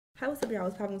Hi, what's up, y'all?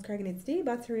 It's Poppin' with Cracking It's D.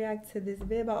 About to react to this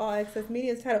vid by All Access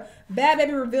Media. It's titled Bhad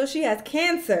Bhabie Reveals She Has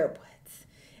Cancer. What?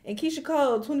 And Keyshia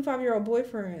Cole, 25-year-old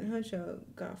boyfriend, Hunxho,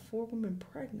 got 4 women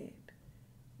pregnant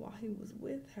while he was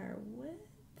with her. What?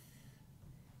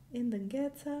 In the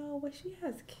ghetto? Wait, she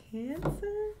has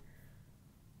cancer?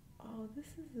 Oh, this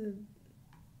is a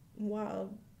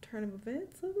wild turn of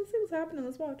events. So let's see what's happening.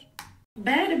 Let's watch.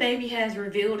 Bhad Bhabie has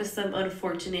revealed some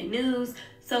unfortunate news.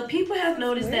 So people have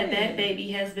noticed that Bhad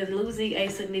Bhabie has been losing a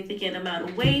significant amount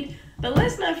of weight. But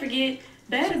let's not forget,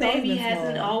 Bhad Bhabie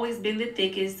hasn't always been the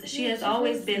thickest. She has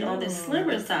always been on the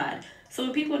slimmer side. So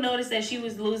when people noticed that she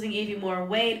was losing even more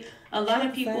weight, a lot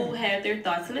of people had their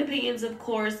thoughts and opinions, of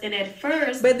course, and at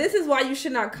first... But this is why you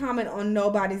should not comment on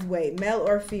nobody's weight, male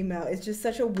or female. It's just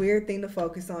such a weird thing to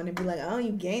focus on and be like, oh,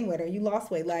 you gained weight or you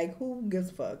lost weight. Like, who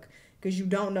gives a fuck? Because you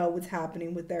don't know what's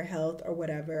happening with their health or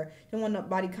whatever. You don't want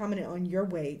nobody commenting on your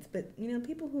weight. But, you know,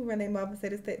 people who run their mouth and say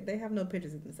this, they have no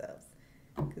pictures of themselves.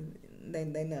 Because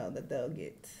they know that they'll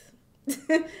get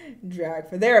dragged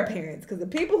for their appearance. Because the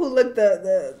people who look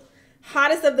the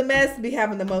hottest of the mess be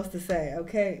having the most to say,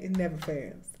 okay? It never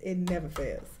fails. It never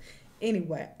fails.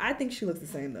 Anyway, I think she looks the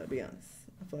same, though, to be honest.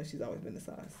 I feel like she's always been the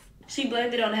size. She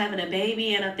blamed it on having a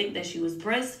baby, and I think that she was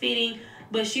breastfeeding,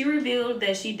 but she revealed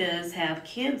that she does have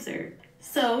cancer.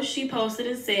 So she posted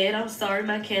and said, I'm sorry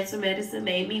my cancer medicine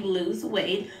made me lose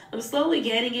weight. I'm slowly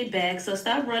gaining it back, so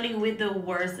stop running with the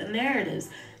worst narratives.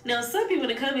 Now, some people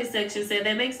in the comment section said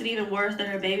that makes it even worse that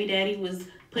her baby daddy was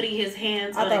putting his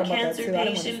hands on a cancer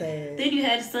patient. Then you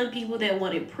had some people that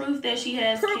wanted proof that she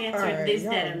has cancer, this,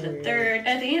 that, and the third.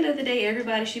 At the end of the day,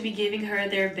 everybody should be giving her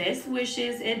their best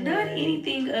wishes and not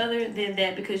anything other than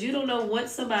that, because you don't know what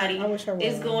somebody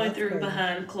is going through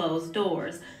behind closed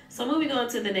doors. So moving on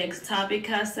to the next topic,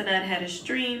 Shanell had a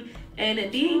stream, and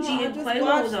DDG and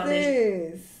Quavo was on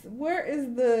this. Where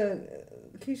is the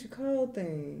Keyshia Cole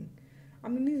thing? I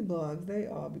mean, these blogs, they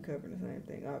all be covering the same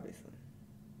thing, obviously.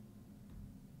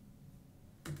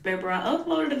 Remember, I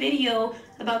uploaded a video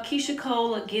about Keyshia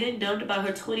Cole getting dumped by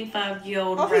her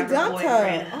 25-year-old rapper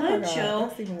boyfriend,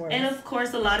 Hunxho. And of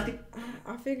course, a lot of people...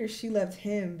 I figured she left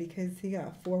him because he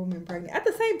got 4 women pregnant at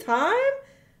the same time.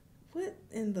 What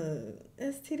in the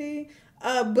STD?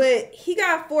 But he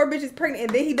got 4 bitches pregnant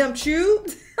and then he dumped you?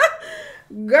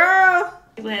 Girl.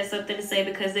 People had something to say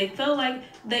because they felt like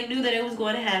they knew that it was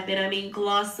going to happen. I mean,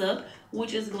 Glossop,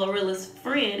 which is Glorilla's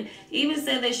friend, even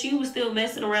said that she was still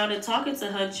messing around and talking to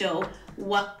Hunxho.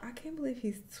 I can't believe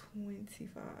he's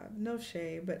 25. No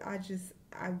shade, but I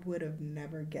would have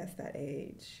never guessed that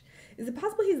age. Is it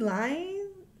possible he's lying?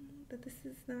 That this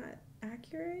is not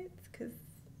accurate? Because...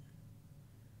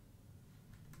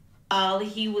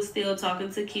 he was still talking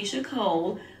to Keyshia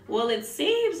Cole. Well, it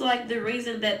seems like the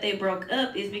reason that they broke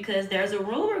up is because there's a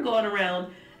rumor going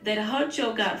around that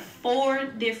Hunxho got 4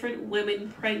 different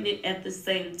women pregnant at the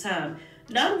same time.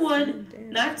 Not 1,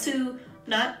 not 2,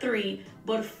 not 3,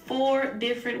 but 4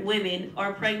 different women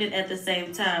are pregnant at the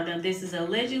same time. Now, this is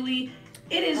allegedly,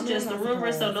 it is just a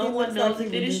rumor, so no one knows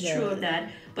if it is true or not.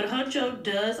 But Hunxho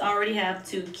does already have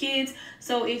 2 kids.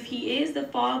 So if he is the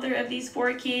father of these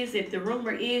 4 kids, if the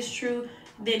rumor is true,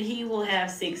 then he will have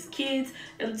 6 kids.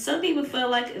 And some people feel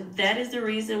like that is the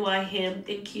reason why him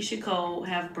and Keyshia Cole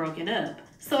have broken up.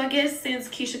 So I guess since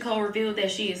Keyshia Cole revealed that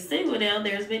she is single now,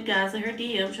 there's been guys in her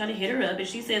DM trying to hit her up. And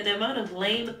she said the amount of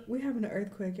lame... We having an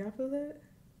earthquake. Y'all feel that?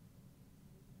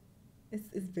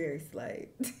 It's very slight.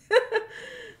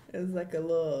 It's like a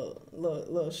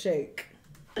little shake.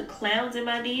 The clowns in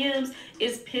my DMs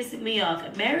is pissing me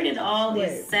off. Married and all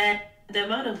is sad. The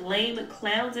amount of lame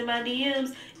clowns in my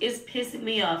DMs is pissing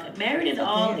me off. Married and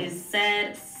all is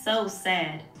sad. So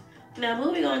sad. Now,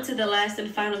 moving on to the last and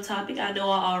final topic. I know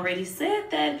I already said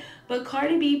that, but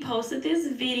Cardi B posted this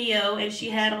video and she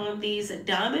had on these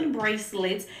diamond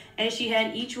bracelets and she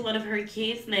had each one of her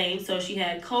kids' names. So she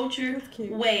had Culture,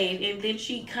 Wave, and then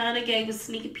she kind of gave a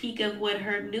sneak peek of what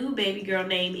her new baby girl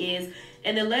name is.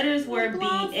 And the letters were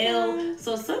BL.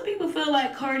 So some people feel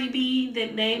like Cardi B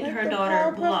that named her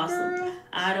daughter Blossom.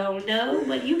 I don't know,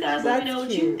 but you guys let me know what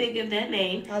you think of that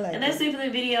name. And that's it for the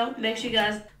video. Make sure you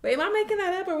guys... Wait, am I making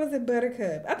that up or was it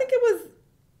Buttercup? I think it was...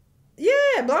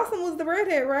 Yeah, Blossom was the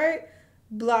redhead, right?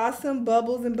 Blossom,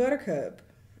 Bubbles, and Buttercup.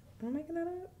 Am I making that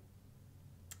up?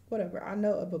 Whatever. I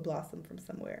know of a Blossom from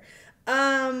somewhere.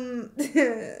 Keyshia...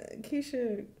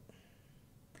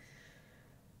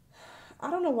 I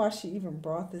don't know why she even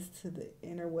brought this to the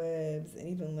interwebs and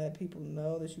even let let people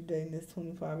know that you dating this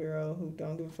 25-year-old who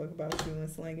don't give a fuck about you and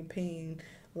slanging ping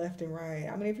left and right.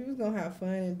 I mean, if you was gonna have fun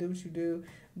and do what you do,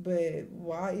 but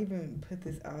why even put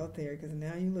this out there? Because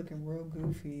now you looking real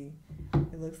goofy.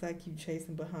 It looks like you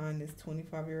chasing behind this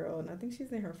 25-year-old, and I think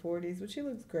she's in her 40s, but she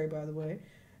looks great, by the way.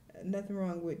 Nothing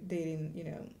wrong with dating,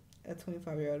 a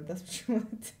 25-year-old. If that's what you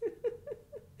want to do.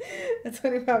 A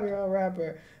 25-year-old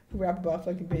rapper who rap about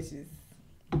fucking bitches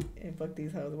and fuck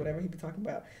these hoes or whatever he be talking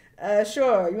about.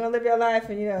 Sure, you want to live your life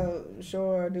and,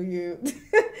 sure, do you.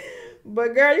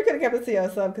 But, girl, you could have kept it to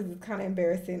yourself because it's kind of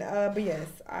embarrassing. But, yes,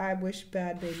 I wish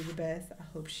Bhad Bhabie the best. I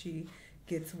hope she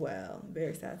gets well.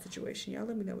 Very sad situation. Y'all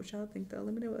let me know what y'all think, though.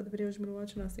 Let me know what other videos you want to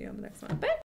watch, and I'll see you on the next one.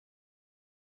 Bye.